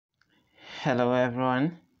Hello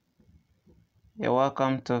everyone, you're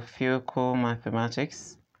welcome to Feel Cool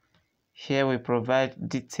Mathematics. Here we provide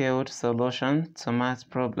detailed solution to math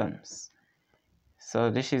problems. So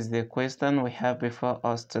this is the question we have before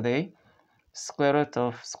us today. Square root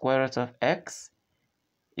of x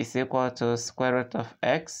is equal to square root of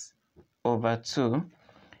x over 2,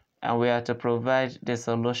 and we are to provide the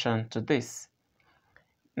solution to this.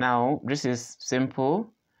 Now this is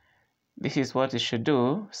simple. This is what you should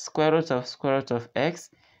do. Square root of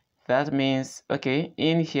x. That means, okay,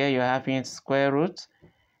 in here you're having square root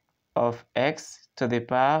of x to the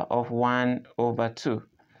power of 1 over 2.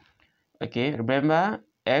 Okay, remember,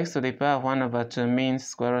 x to the power of 1 over 2 means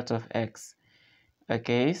square root of x.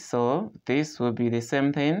 Okay, so this will be the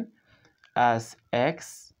same thing as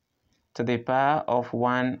x to the power of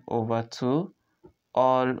 1 over 2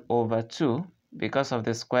 all over 2 because of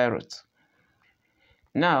the square root.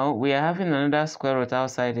 Now, we are having another square root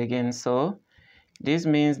outside again, so this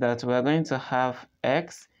means that we are going to have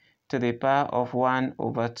x to the power of 1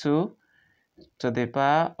 over 2 to the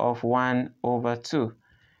power of 1 over 2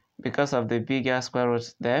 because of the bigger square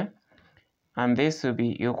root there. And this will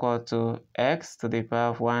be equal to x to the power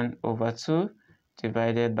of 1 over 2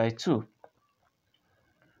 divided by 2.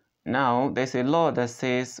 Now, there's a law that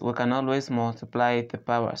says we can always multiply the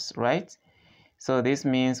powers, right? So this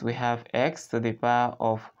means we have x to the power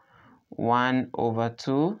of 1 over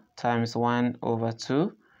 2 times 1 over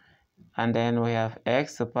 2, and then we have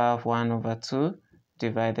x to the power of 1 over 2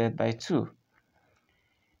 divided by 2.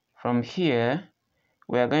 From here,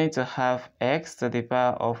 we are going to have x to the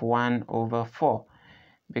power of 1 over 4,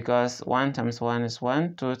 because 1 times 1 is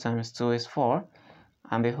 1, 2 times 2 is 4,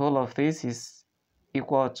 and the whole of this is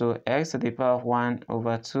equal to x to the power of 1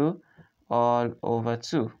 over 2 all over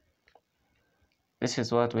 2. This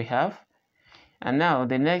is what we have. And now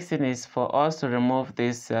the next thing is for us to remove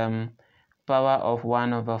this power of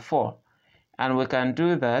 1 over 4. And we can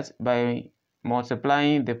do that by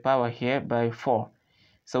multiplying the power here by 4.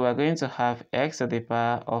 So we're going to have x to the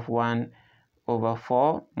power of 1 over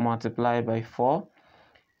 4 multiplied by 4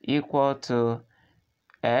 equal to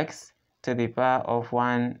x to the power of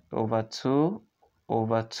 1 over 2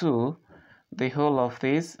 over 2, the whole of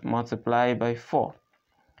this multiplied by 4.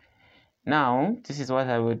 Now, this is what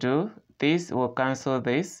I will do. This will cancel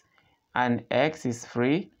this, and x is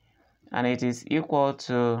free, and it is equal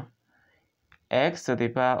to x to the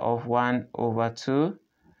power of 1 over 2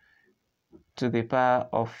 to the power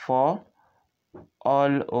of 4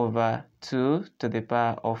 all over 2 to the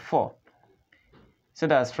power of 4. So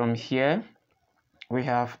that's from here, we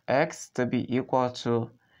have x to be equal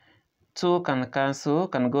to 2 can cancel,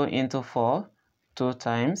 can go into 4 2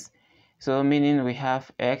 times. So meaning we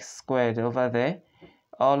have x squared over there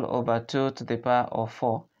all over 2 to the power of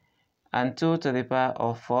 4. And 2 to the power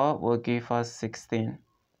of 4 will give us 16.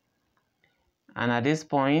 And at this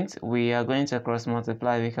point, we are going to cross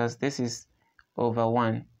multiply because this is over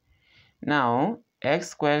 1. Now, x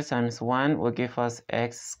squared times 1 will give us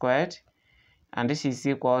x squared. And this is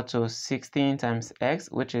equal to 16 times x,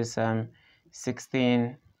 which is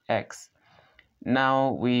 16x.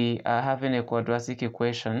 Now, we are having a quadratic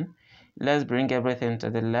equation. Let's bring everything to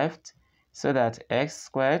the left so that x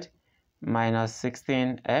squared minus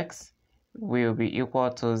 16x will be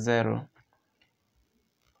equal to 0.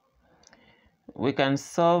 We can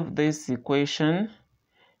solve this equation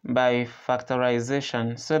by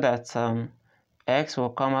factorization so that x will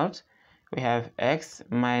come out. We have x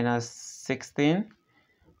minus 16,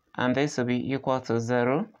 and this will be equal to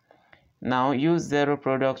 0. Now use zero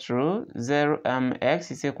product rule.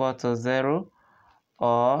 X is equal to 0,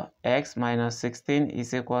 or x minus 16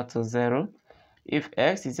 is equal to 0. If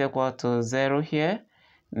x is equal to 0 here,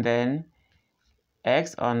 then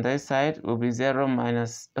x on this side will be 0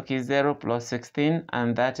 plus 16,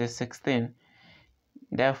 and that is 16.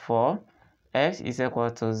 Therefore, x is equal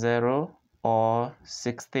to 0 or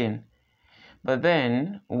 16. But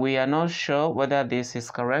then, we are not sure whether this is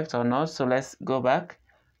correct or not, so let's go back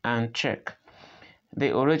and check.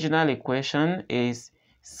 The original equation is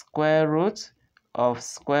square root of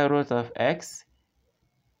x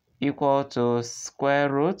equal to square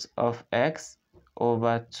root of x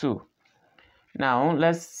over 2. Now,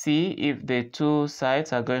 let's see if the two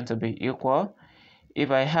sides are going to be equal.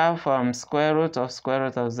 If I have square root of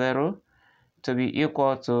 0 to be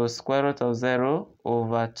equal to square root of 0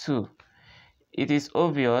 over 2, it is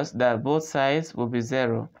obvious that both sides will be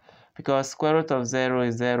 0 because square root of 0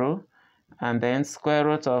 is 0, and then square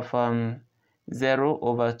root of 0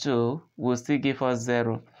 over 2 will still give us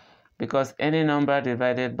 0, because any number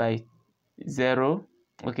divided by 0,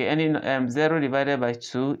 0 divided by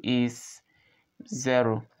 2 is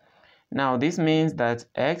 0. Now this means that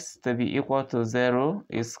x to be equal to 0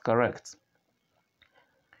 is correct.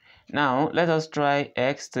 Now let us try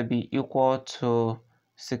x to be equal to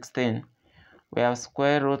 16. We have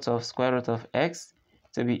square root of x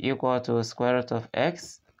to be equal to square root of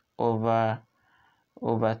x over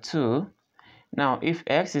 2. Now if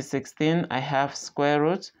x is 16, I have square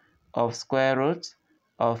root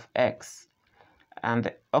of x.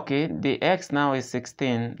 And okay, the x now is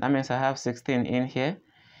 16. That means I have 16 in here.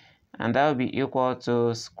 And that will be equal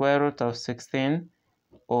to square root of 16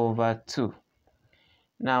 over 2.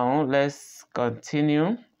 Now let's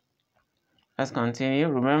continue.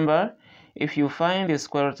 Remember, if you find the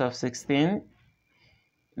square root of 16,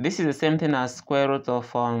 this is the same thing as square root of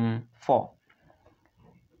 4.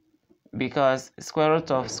 Because square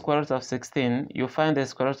root of 16, you find the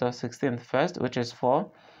square root of 16 first, which is 4.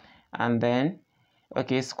 And then,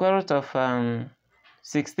 okay, square root of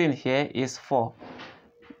 16 here is 4.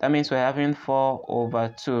 That means we're having 4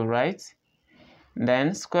 over 2, right?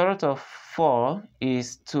 Then square root of 4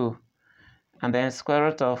 is 2. And then square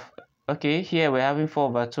root of, okay, here we're having 4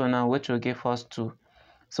 over 2 now, which will give us 2.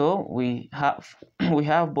 So we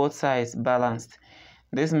have both sides balanced.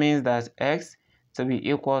 This means that x to be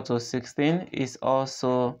equal to 16 is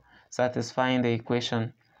also satisfying the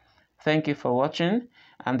equation. Thank you for watching,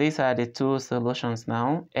 and these are the two solutions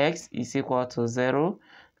now. X is equal to 0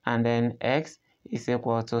 and then x is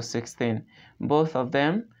equal to 16. Both of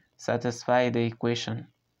them satisfy the equation.